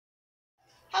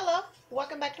Hello,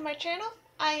 welcome back to my channel.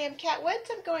 I am Kat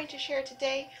Woods. I'm going to share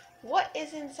today what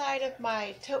is inside of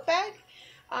my tote bag.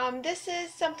 This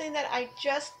is something that I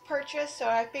just purchased, so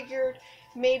I figured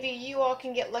maybe you all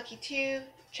can get lucky too.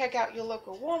 Check out your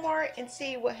local Walmart and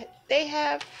see what they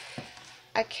have.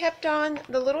 I kept on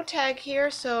the little tag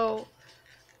here so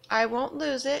I won't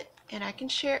lose it and I can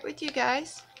share it with you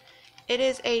guys. It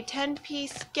is a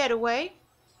 10-piece getaway.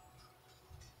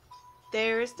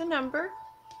 There is the number.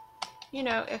 You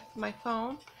know, if my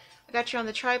phone, I got you on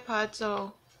the tripod,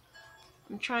 so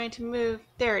I'm trying to move.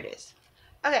 There it is.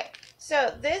 Okay,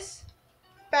 so this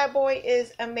bad boy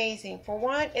is amazing. For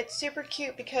one, it's super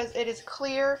cute because it is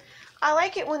clear. I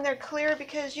like it when they're clear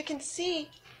because you can see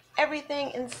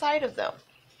everything inside of them.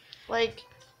 Like,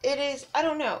 it is, I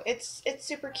don't know, it's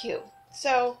super cute.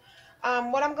 So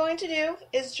what I'm going to do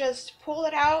is just pull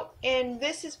it out, and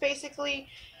this is basically,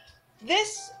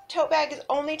 this tote bag is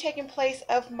only taking place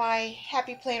of my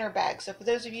Happy Planner bag. So for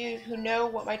those of you who know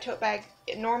what my tote bag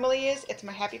normally is, it's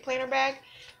my Happy Planner bag.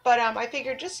 But I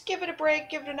figured just give it a break,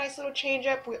 give it a nice little change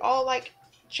up. We all like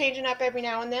changing up every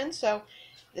now and then, so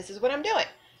this is what I'm doing.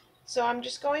 So I'm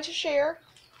just going to share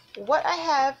what I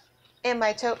have in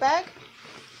my tote bag.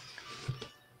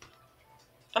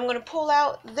 I'm going to pull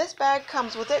out, this bag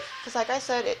comes with it, because like I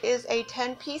said, it is a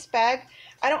 10-piece bag.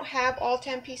 I don't have all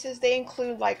 10 pieces. They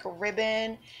include like a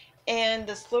ribbon and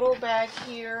this little bag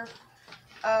here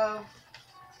of,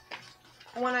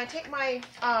 when I take my,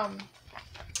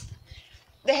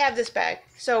 they have this bag.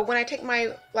 So when I take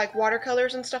my like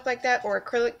watercolors and stuff like that, or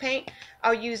acrylic paint,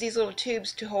 I'll use these little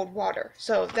tubes to hold water.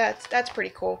 So that's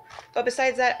pretty cool. But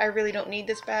besides that, I really don't need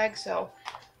this bag, so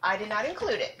I did not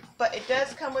include it. But it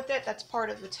does come with it. That's part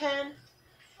of the 10.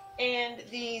 And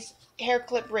these hair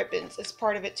clip ribbons is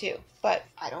part of it too, but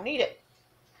I don't need it,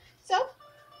 so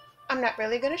I'm not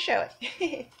really going to show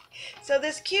it. So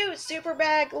this cute super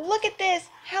bag, look at this,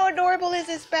 how adorable is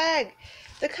this bag?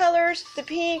 The colors, the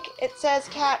pink, it says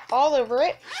cat all over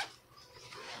it,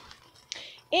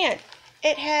 and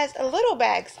it has a little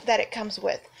bags that it comes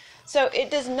with. So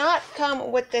it does not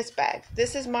come with this bag.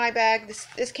 This is my bag.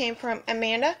 This came from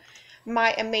Amanda,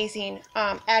 my amazing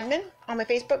admin on my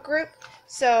Facebook group.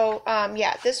 So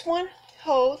yeah, this one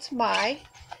holds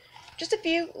just a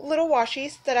few little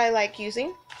washies that I like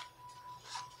using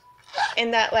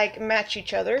and that like match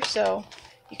each other, so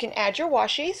you can add your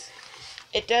washies.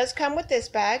 It does come with this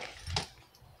bag,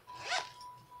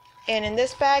 and in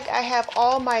this bag I have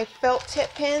all my felt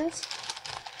tip pins.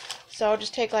 So I'll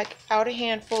just take like out a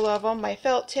handful of them. My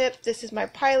felt tip, this is my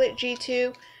Pilot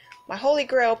G2, my Holy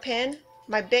Grail pin,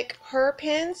 my Bic Her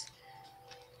pins,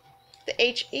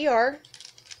 the HER,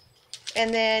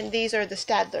 and then these are the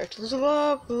Staedtlers.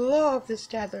 Love the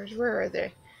Staedtlers. Where are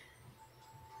they?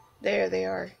 There they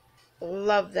are.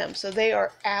 Love them. So they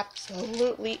are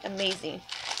absolutely amazing.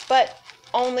 But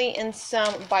only in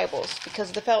some Bibles because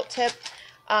of the felt tip.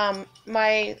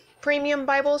 My premium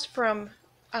Bibles from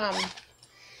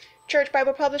church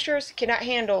Bible publishers cannot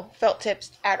handle felt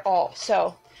tips at all.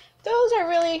 So those I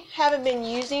really haven't been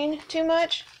using too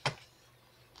much.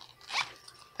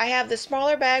 I have the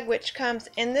smaller bag which comes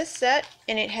in this set,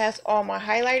 and it has all my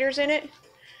highlighters in it.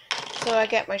 So I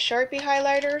got my Sharpie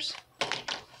highlighters.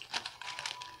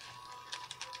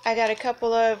 I got a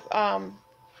couple of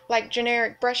like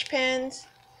generic brush pens,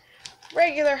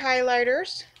 regular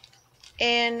highlighters,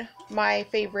 and my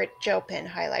favorite gel pen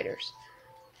highlighters.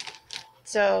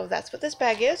 So that's what this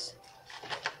bag is.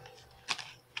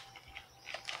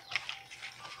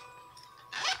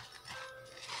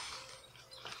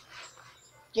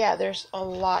 Yeah, there's a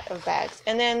lot of bags.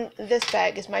 And then this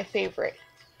bag is my favorite.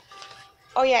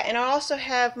 Oh yeah, and I also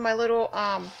have my little,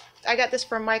 I got this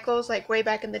from Michael's like way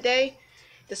back in the day.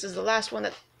 This is the last one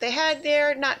that they had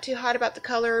there. Not too hot about the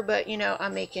color, but you know,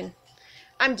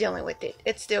 I'm dealing with it.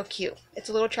 It's still cute. It's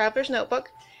a little traveler's notebook.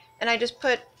 And I just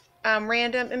put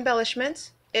random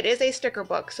embellishments. It is a sticker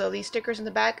book, so these stickers in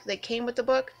the back, they came with the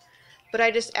book. But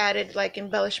I just added like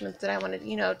embellishments that I wanted,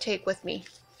 you know, take with me.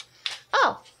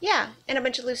 Oh, yeah, and a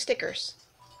bunch of loose stickers.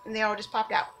 And they all just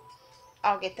popped out.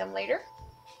 I'll get them later.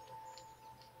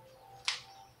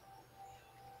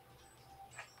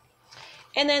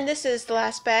 And then this is the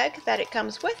last bag that it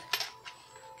comes with.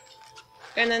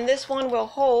 And then this one will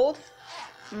hold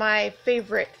my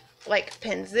favorite, like,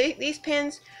 pins. These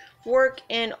pins work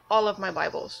in all of my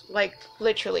Bibles, like,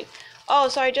 literally. Oh,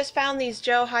 so I just found these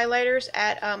gel highlighters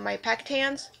at my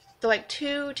Pactans. They're like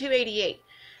 $2.88.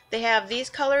 They have these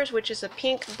colors, which is a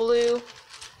pink, blue,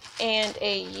 and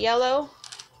a yellow.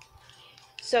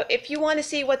 So if you want to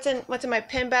see what's in my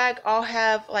pen bag, I'll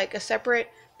have like a separate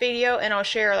video and I'll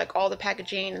share like all the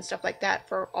packaging and stuff like that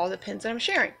for all the pens that I'm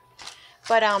sharing.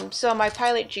 But so my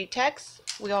Pilot G Techs,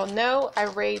 we all know I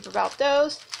rave about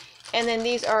those. And then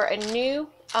these are a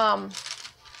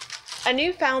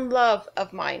newfound love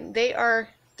of mine. They are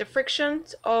the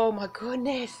Frictions. Oh my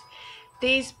goodness.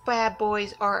 These bad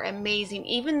boys are amazing.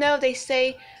 Even though they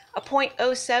say a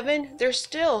 .07,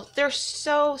 they're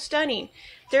so stunning.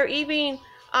 They're even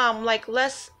like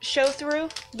less show through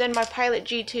than my Pilot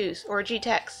G2s or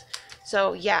G-Techs.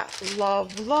 So yeah,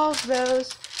 love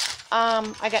those.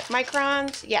 I got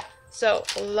microns, yeah, so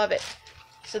love it.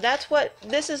 So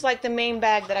this is like the main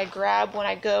bag that I grab when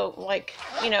I go, like,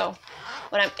 you know,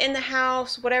 when I'm in the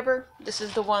house, whatever. This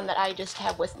is the one that I just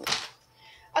have with me.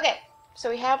 Okay, so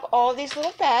we have all these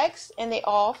little bags, and they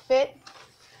all fit.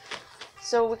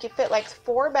 So we could fit like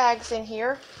 4 bags in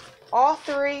here. All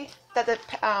 3 that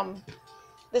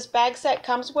this bag set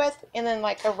comes with, and then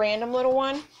like a random little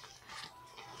one.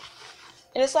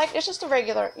 And it's just a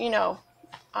regular, you know,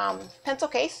 pencil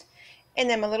case, and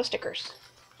then my little stickers,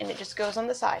 and it just goes on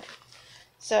the side.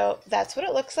 So that's what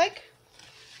it looks like,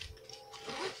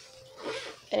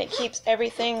 and it keeps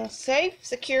everything safe,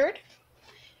 secured.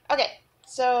 Okay,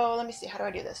 so let me see, how do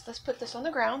I do this? Let's put this on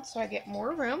the ground so I get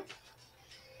more room.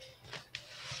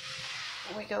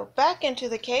 We go back into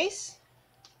the case.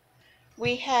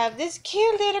 We have this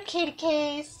cute little kitty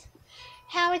case.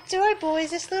 How adorable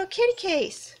is this little kitty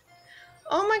case?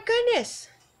 Oh my goodness.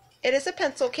 It is a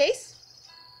pencil case.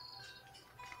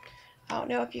 I don't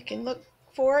know if you can look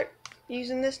for it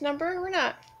using this number or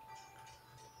not.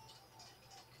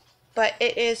 But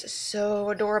it is so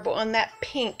adorable. And that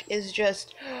pink is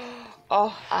just,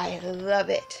 oh, I love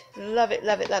it. Love it,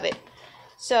 love it, love it.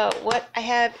 So what I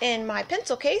have in my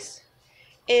pencil case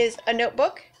is a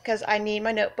notebook, because I need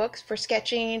my notebooks for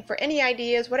sketching, for any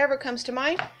ideas, whatever comes to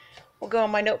mind will go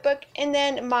in my notebook. And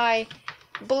then my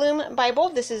Bloom Bible.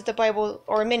 This is the Bible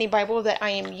or mini Bible that I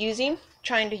am using,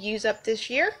 trying to use up this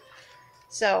year.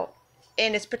 So,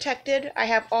 and it's protected. I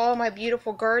have all my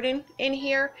beautiful garden in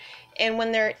here, and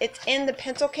when it's in the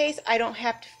pencil case, I don't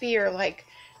have to fear, like,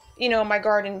 you know, my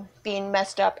garden being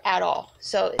messed up at all.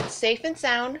 So it's safe and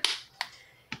sound.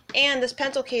 And this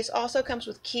pencil case also comes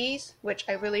with keys, which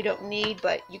I really don't need,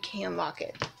 but you can lock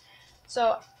it.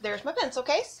 So there's my pencil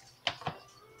case.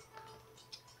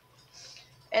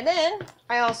 And then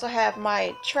I also have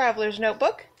my traveler's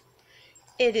notebook.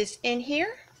 It is in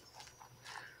here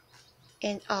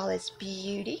in all its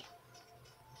beauty.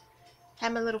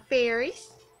 Have my little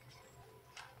fairies.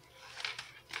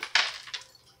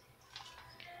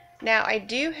 Now I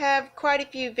do have quite a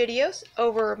few videos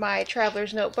over my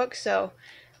traveler's notebook, so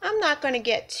I'm not going to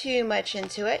get too much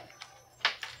into it,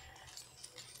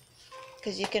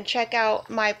 because you can check out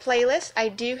my playlist. I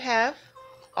do have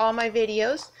all my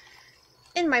videos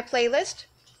in my playlist.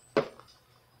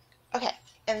 Okay,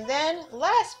 and then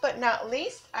last but not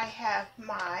least, I have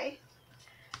my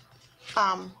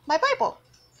my Bible.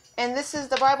 And this is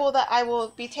the Bible that I will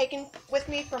be taking with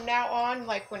me from now on,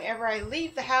 like whenever I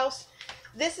leave the house.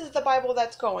 This is the Bible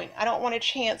that's going. I don't want a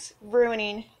chance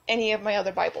ruining any of my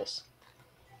other Bibles.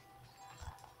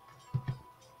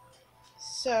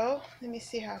 So, let me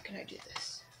see, how can I do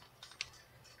this?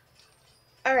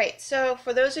 Alright, so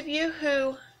for those of you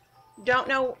who don't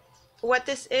know what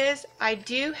this is, I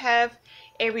do have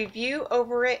a review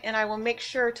over it, and I will make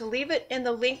sure to leave it in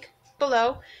the link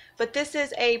below. But this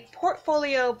is a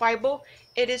portfolio Bible.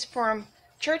 It is from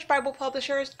Church Bible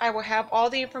Publishers. I will have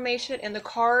all the information in the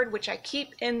card, which I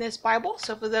keep in this Bible.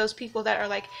 So for those people that are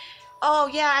like, oh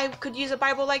yeah, I could use a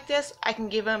Bible like this, I can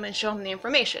give them and show them the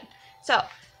information. So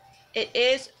it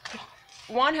is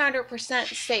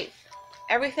 100% safe.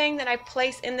 Everything that I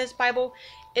place in this Bible,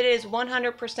 it is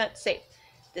 100% safe.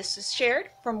 This is shared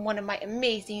from one of my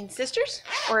amazing sisters,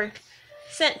 or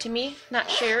sent to me,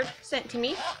 not shared, sent to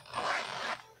me.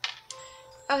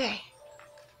 Okay,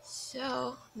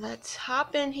 so let's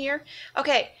hop in here.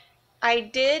 Okay, I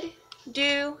did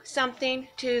do something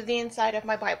to the inside of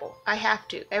my Bible. I have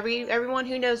to. Everyone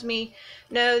who knows me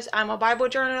knows I'm a Bible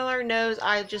journaler, knows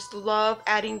I just love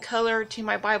adding color to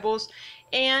my Bibles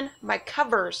and my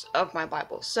covers of my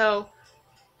Bible. So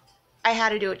I had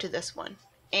to do it to this one,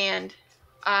 and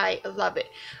I love it.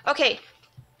 Okay.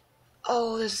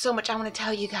 Oh, there's so much I want to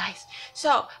tell you guys.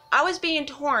 So I was being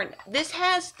torn. This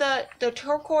has the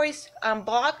turquoise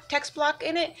text block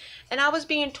in it, and I was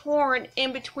being torn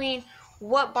in between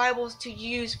what Bibles to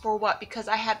use for what, because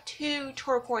I have 2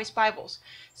 turquoise Bibles.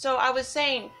 So I was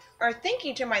saying, or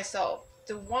thinking to myself,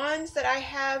 the ones that I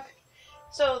have,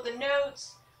 so the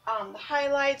notes, the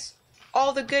highlights,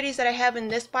 all the goodies that I have in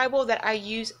this Bible that I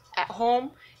use at home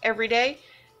every day,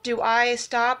 do I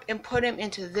stop and put them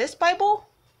into this Bible,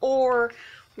 or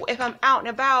if I'm out and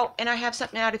about and I have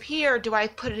something out of here, do I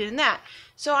put it in that?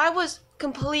 So I was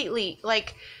completely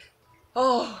like,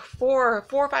 oh, 4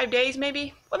 or 5 days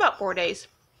maybe, about 4 days.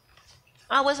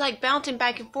 I was like bouncing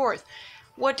back and forth.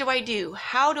 What do I do?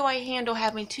 How do I handle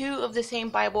having two of the same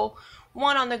Bible,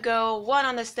 one on the go, one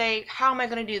on the stay? How am I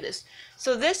going to do this?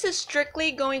 So this is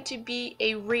strictly going to be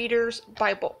a reader's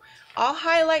Bible. I'll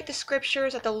highlight the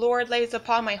scriptures that the Lord lays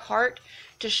upon my heart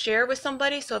to share with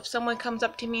somebody. So if someone comes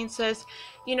up to me and says,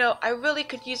 you know, I really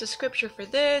could use a scripture for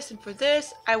this and for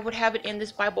this, I would have it in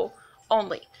this Bible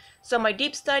only. So my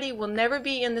deep study will never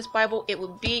be in this Bible. It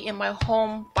will be in my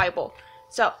home Bible.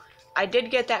 So I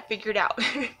did get that figured out.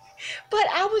 But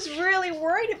I was really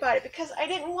worried about it because I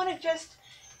didn't want to just,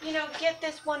 you know, get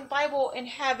this one Bible and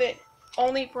have it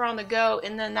only for on the go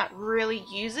and then not really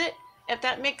use it, if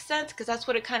that makes sense, because that's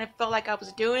what it kind of felt like I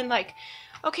was doing. Like,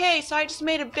 okay, so I just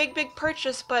made a big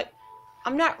purchase, but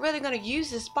I'm not really going to use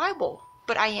this Bible.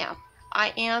 But I am.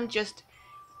 I am, just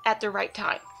at the right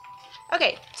time.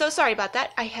 Okay, so sorry about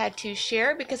that. I had to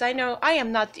share because I know I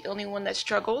am not the only one that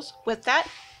struggles with that.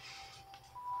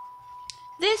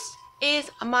 This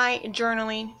is my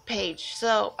journaling page.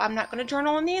 So I'm not going to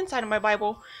journal on the inside of my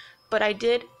Bible, but I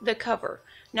did the cover.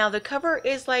 Now the cover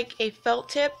is like a felt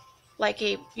tip, like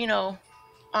a, you know,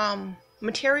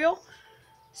 material.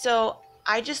 So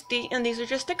I just, and these are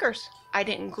just stickers. I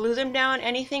didn't glue them down,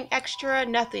 anything extra,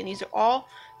 nothing. These are all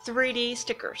 3D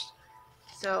stickers.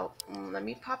 So let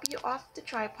me pop you off the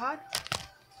tripod.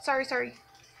 Sorry.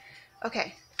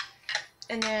 Okay.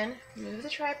 And then move the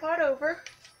tripod over.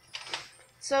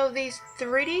 So these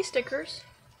 3D stickers,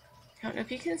 I don't know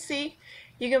if you can see,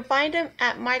 you can find them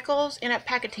at Michael's and at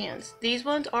Packetans. These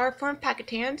ones are from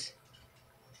Packetans.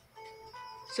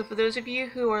 So for those of you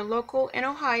who are local in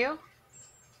Ohio.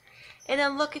 And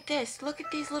then look at this. Look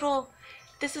at these little,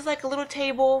 this is like a little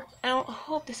table. I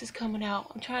hope this is coming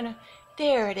out. I'm trying to,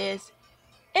 there it is.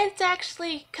 It's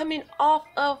actually coming off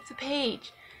of the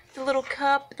page. The little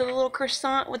cup, the little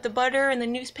croissant with the butter and the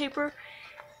newspaper.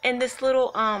 And this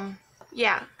little,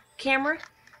 camera.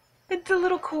 The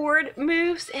little cord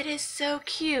moves. It is so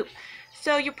cute.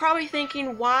 So you're probably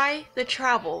thinking, why the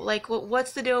travel? Like,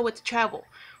 what's the deal with the travel?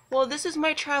 Well, this is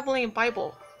my traveling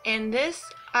Bible. And this,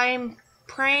 I'm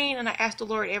praying and I ask the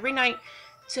Lord every night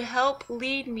to help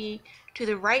lead me to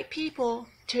the right people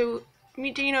to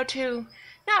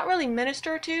not really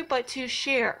minister to, but to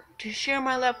share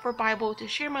my love for Bible, to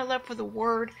share my love for the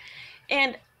Word.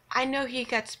 And I know He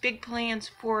got big plans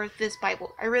for this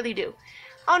Bible. I really do.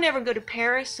 I'll never go to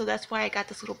Paris, so that's why I got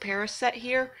this little Paris set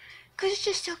here, because it's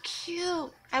just so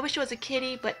cute. I wish it was a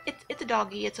kitty, but it's a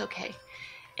doggy. It's okay.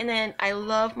 And then I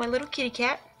love my little kitty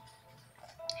cat.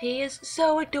 He is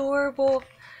so adorable.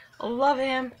 I love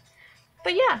him.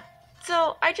 But yeah,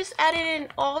 so I just added in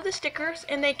all the stickers,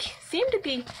 and they seem to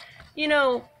be,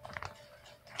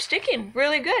 sticking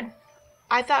really good.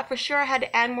 I thought for sure I had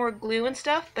to add more glue and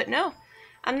stuff, but no,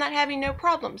 I'm not having no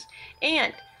problems.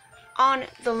 And on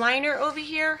the liner over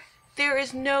here, there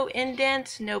is no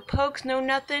indents, no pokes, no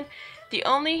nothing. The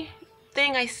only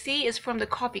thing I see is from the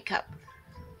coffee cup,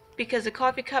 because the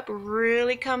coffee cup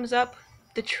really comes up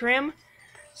the trim.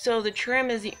 So the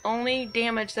trim is the only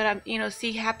damage that I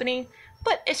see happening,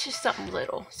 but it's just something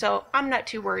little, so I'm not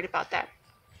too worried about that.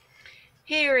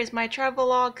 Here is my travel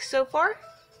log so far.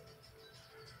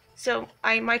 So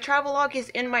my travel log is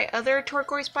in my other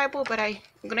turquoise Bible, but I'm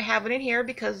gonna have it in here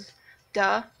because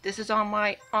duh, this is on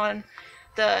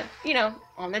the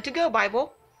to-go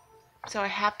Bible. So I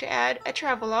have to add a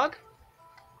travel log.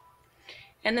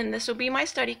 And then this will be my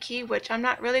study key, which I'm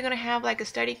not really gonna have like a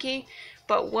study key,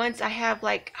 but once I have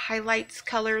like highlights,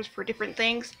 colors for different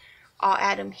things, I'll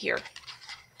add them here.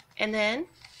 And then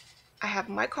I have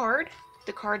my card,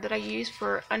 the card that I use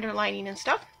for underlining and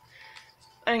stuff.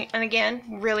 And again,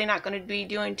 really not going to be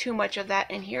doing too much of that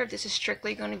in here. This is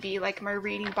strictly going to be like my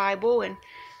reading Bible, and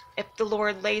if the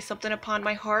Lord lays something upon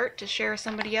my heart to share with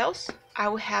somebody else, I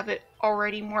will have it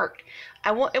already marked.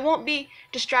 It won't be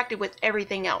distracted with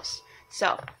everything else.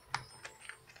 So,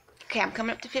 okay, I'm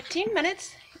coming up to 15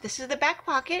 minutes. This is the back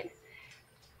pocket.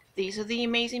 These are the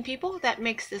amazing people that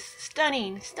makes this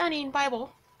stunning, stunning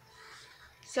Bible.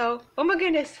 So, oh my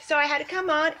goodness. So I had to come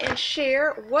on and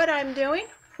share what I'm doing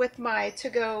with my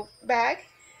to-go bag.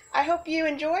 I hope you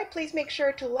enjoy. Please make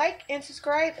sure to like and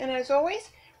subscribe. And as always,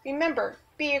 remember,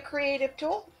 be a creative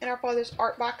tool in our Father's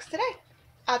art box today.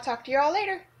 I'll talk to you all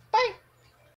later. Bye.